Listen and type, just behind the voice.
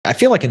I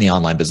feel like in the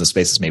online business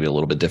space, it's maybe a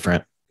little bit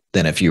different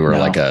than if you were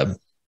like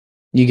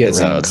you get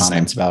random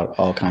comments about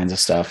all kinds of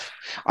stuff.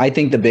 I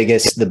think the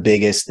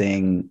biggest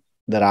thing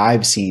that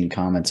I've seen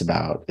comments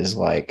about is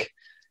like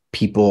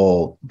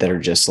people that are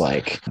just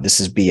like, this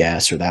is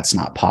BS or that's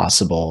not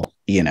possible,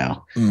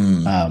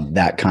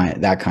 that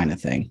kind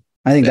of thing.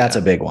 I think that's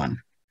a big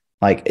one.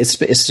 Like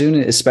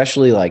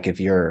especially like if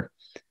you're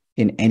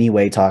in any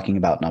way talking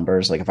about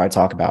numbers, like if I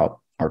talk about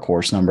our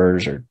course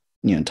numbers or,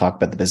 talk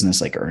about the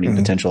business, like earning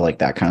potential, like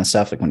that kind of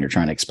stuff, like when you're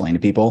trying to explain to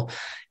people.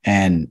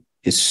 And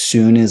as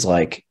soon as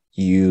like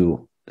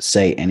you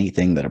say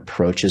anything that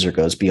approaches or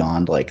goes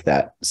beyond like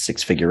that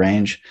 6-figure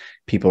range,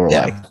 people are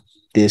like,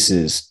 this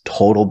is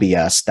total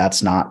BS.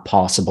 That's not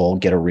possible.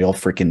 Get a real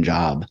freaking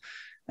job.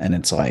 And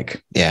it's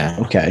like,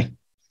 okay.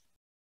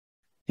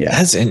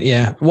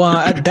 Yeah.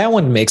 Well, that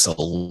one makes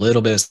a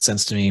little bit of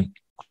sense to me.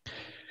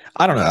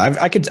 I don't know.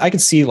 I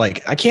could see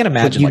like, I can't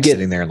imagine like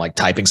sitting there and like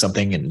typing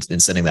something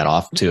and sending that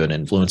off to an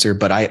influencer,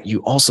 but you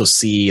also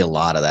see a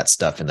lot of that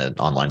stuff in the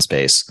online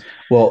space.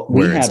 Well,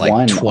 where it's like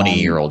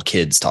 20-year-old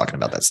kids talking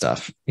about that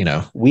stuff,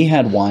 we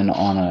had one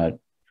on a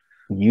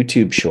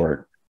YouTube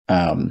short.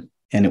 And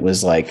it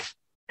was like,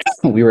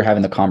 we were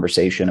having the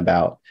conversation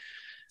about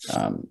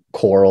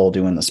Coral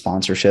doing the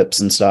sponsorships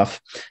and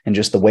stuff. And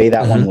just the way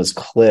that one was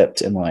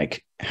clipped and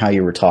like how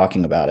you were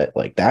talking about it,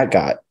 like that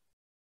got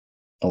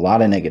a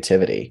lot of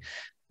negativity,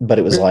 but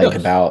it was like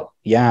about,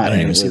 I didn't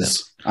even see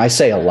that. I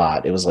say a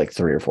lot. It was like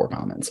 3 or 4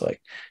 comments,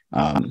 like,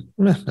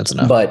 that's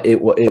enough.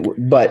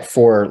 But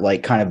for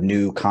like kind of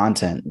new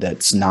content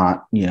that's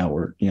not, we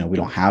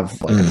don't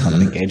have like a ton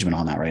of engagement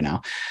on that right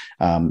now.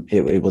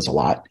 It was a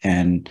lot.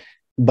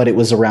 But it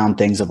was around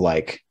things of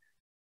like,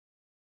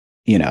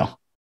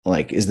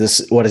 like,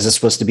 what is this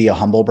supposed to be, a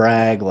humble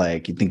brag?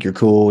 Like, you think you're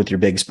cool with your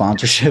big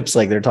sponsorships?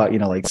 Like they're talking,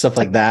 like stuff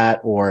like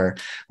that, or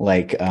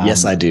like,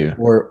 yes, I do.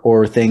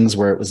 Or things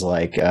where it was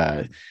like,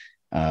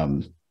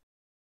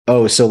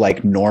 so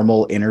like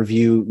normal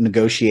interview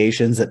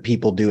negotiations that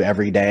people do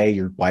every day,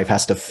 your wife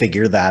has to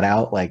figure that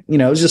out. Like, it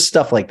was just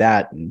stuff like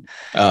that. And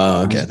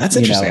okay. That's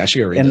interesting. I should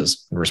go read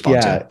those and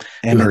respond to it.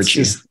 And Who hurt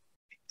you?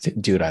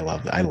 Dude, I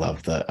love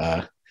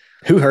the,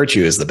 Who hurt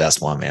you is the best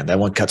one, man. That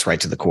one cuts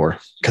right to the core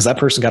because that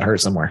person got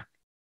hurt somewhere.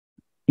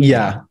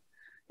 Yeah.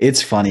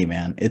 It's funny,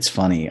 man. It's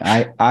funny.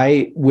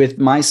 I with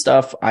my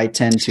stuff,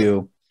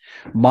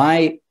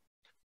 my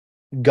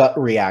gut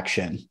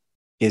reaction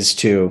is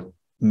to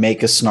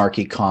make a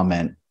snarky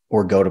comment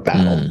or go to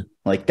battle.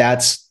 Like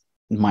that's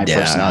my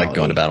personality. I like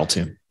going to battle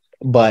too.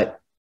 But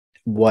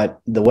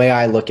the way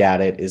I look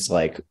at it is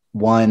like,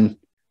 one,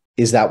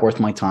 is that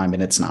worth my time?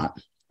 And it's not.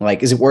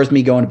 Like, is it worth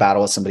me going to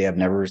battle with somebody I've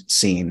never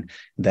seen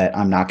that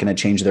I'm not going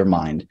to change their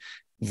mind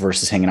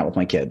versus hanging out with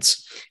my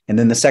kids? And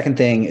then the second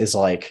thing is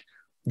like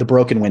the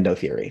broken window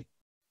theory,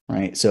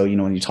 right? So,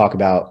 when you talk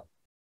about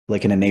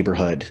like in a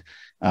neighborhood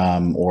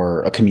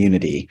or a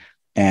community,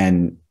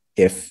 and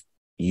if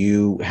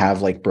you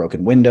have like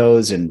broken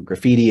windows and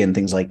graffiti and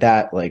things like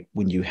that, like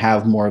when you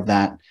have more of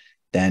that,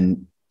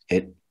 then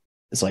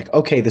it's like,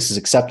 okay, this is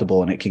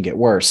acceptable and it can get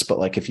worse. But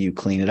like, if you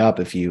clean it up,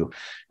 if you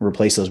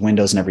replace those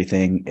windows and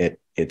everything,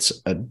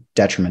 it's a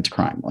detriment to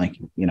crime. Like,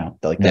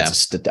 like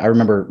that's, I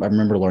remember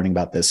learning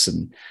about this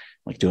and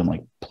like doing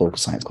like political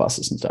science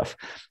classes and stuff.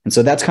 And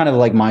so that's kind of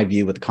like my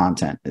view with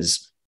content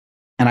is,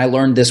 and I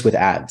learned this with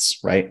ads,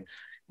 right?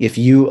 If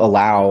you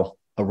allow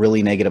a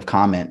really negative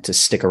comment to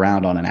stick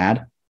around on an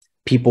ad,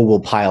 people will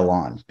pile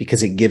on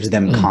because it gives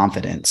them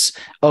confidence.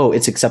 Oh,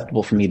 it's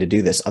acceptable for me to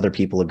do this. Other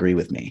people agree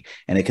with me,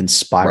 and it can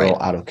spiral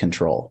out of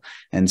control.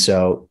 And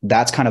so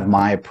that's kind of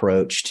my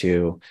approach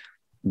to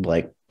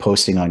like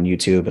posting on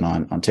YouTube and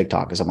on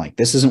TikTok is I'm like,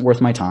 this isn't worth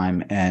my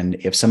time. And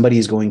if somebody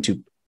is going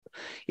to,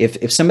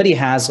 if somebody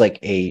has like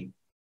a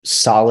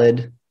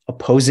solid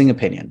opposing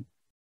opinion,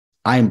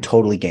 I am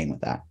totally game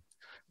with that.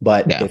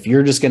 But if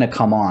you're just going to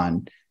come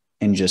on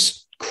and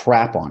just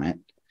crap on it,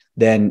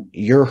 then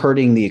you're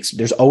hurting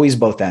there's always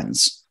both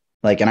ends.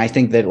 Like, and I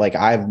think that like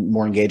I have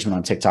more engagement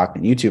on TikTok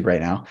than YouTube right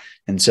now.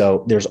 And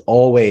so there's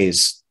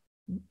always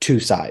 2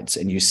 sides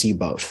and you see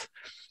both.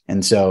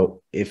 And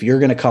so if you're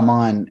going to come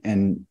on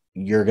and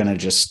you're going to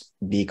just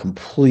be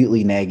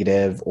completely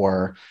negative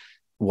or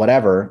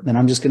whatever, then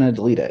I'm just going to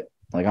delete it.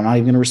 Like, I'm not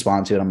even going to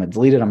respond to it. I'm going to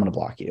delete it. I'm going to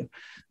block you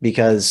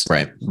because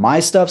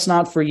my stuff's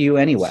not for you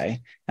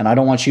anyway. And I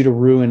don't want you to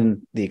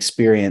ruin the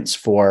experience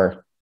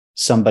for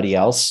somebody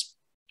else.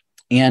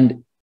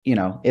 And,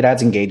 it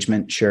adds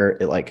engagement. Sure.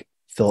 It like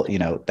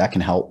that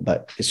can help,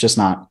 but it's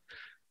not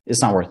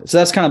worth it. So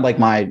that's kind of like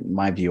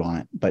my view on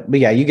it. But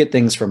yeah, you get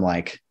things from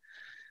like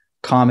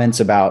comments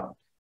about,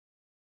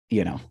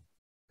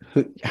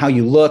 how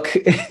you look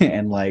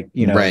and like,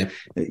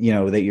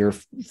 that you're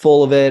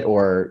full of it,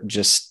 or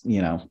just,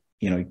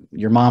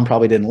 your mom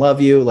probably didn't love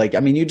you. Like,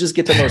 I mean, you just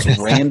get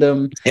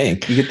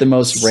the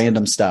most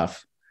random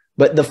stuff.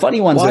 But the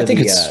funny ones, I think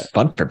it's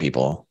fun for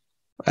people.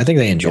 I think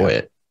they enjoy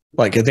it.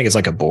 Like, I think it's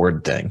like a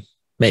bored thing.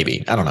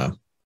 Maybe. I don't know.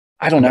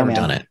 I've never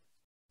done it.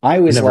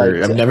 I've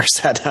never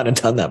sat down and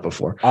done that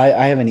before.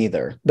 I haven't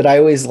either, but I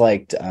always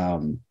liked,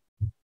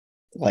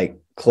 like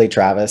Clay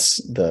Travis,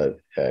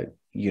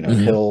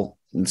 he'll,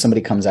 when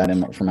somebody comes at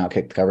him from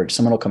Outkick the Coverage,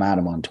 someone will come at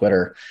him on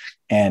Twitter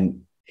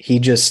and he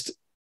just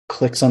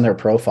clicks on their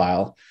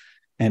profile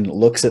and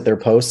looks at their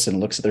posts and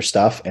looks at their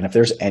stuff. And if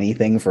there's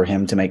anything for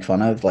him to make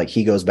fun of, like,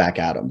 he goes back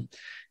at him.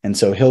 And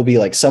so he'll be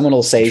like, someone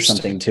will say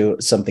something to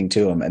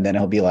him, and then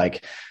he'll be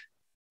like,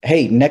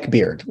 hey,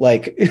 neckbeard,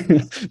 like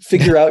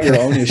figure out your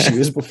own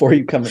issues before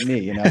you come at me,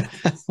 you know?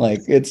 Like,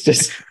 it's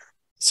just,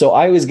 so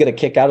I always get a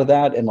kick out of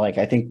that. And like,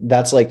 I think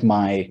that's like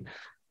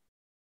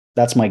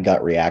that's my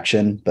gut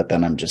reaction. But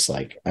then I'm just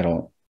like,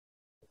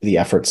 the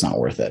effort's not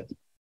worth it.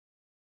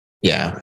 Yeah.